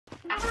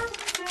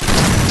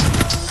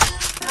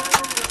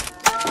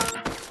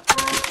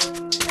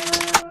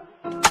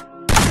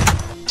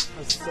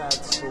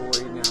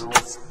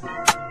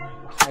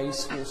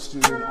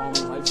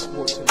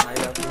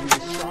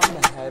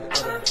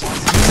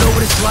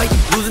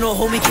fight. Losing a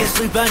homie, can't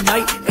sleep at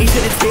night. Ain't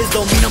shed a tears,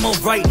 don't mean I'm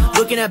alright.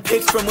 Looking at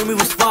pics from when we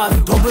was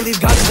 5. Don't believe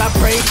God cause I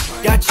prayed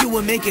that you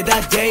would make it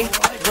that day,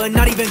 but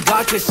not even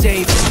God could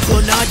save. So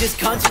now I just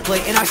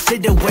contemplate and I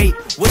sit and wait,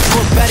 wait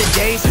for better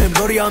days. And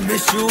brody, I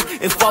miss you.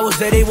 If I was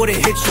there, they would've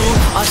hit you.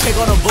 I'll take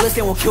all the bullets,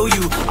 they won't kill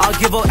you. I'll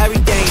give up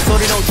everything so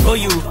they don't kill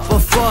you. But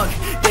fuck,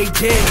 they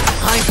did.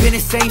 I ain't been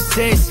the same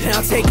since. And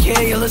I'll take care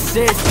of your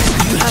assist.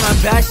 You had my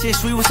bad shit,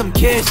 sweet with some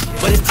kids,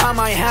 but it's time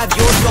I have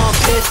yours, so I'm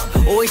pissed.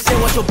 Always say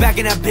watch your back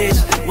in that bitch.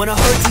 When I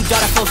heard you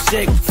died, I felt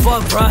sick.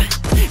 Fuck, bruh,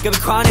 got me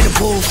crying in the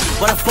booth.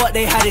 But I thought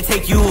they had to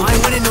take you. I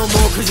ain't winning no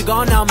more, cause you're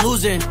gone, now I'm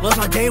losing. Lost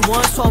my day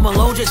one, so I'm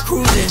alone just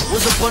cruising.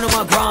 What's the point of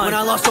my grind when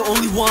I lost the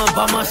only one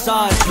by my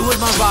side? You was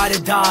my ride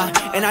or die,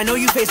 and I know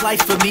you face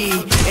life for me,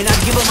 and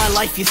I'd give up my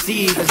life, you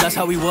see, cause that's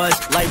how we was.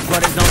 Like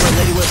brothers, not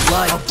related with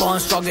blood. A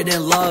bond stronger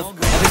than love.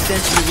 Ever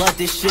since you left,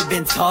 this shit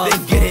been tough.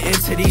 Been getting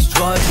into these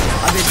drugs,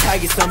 I've been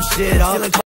tagging some shit up.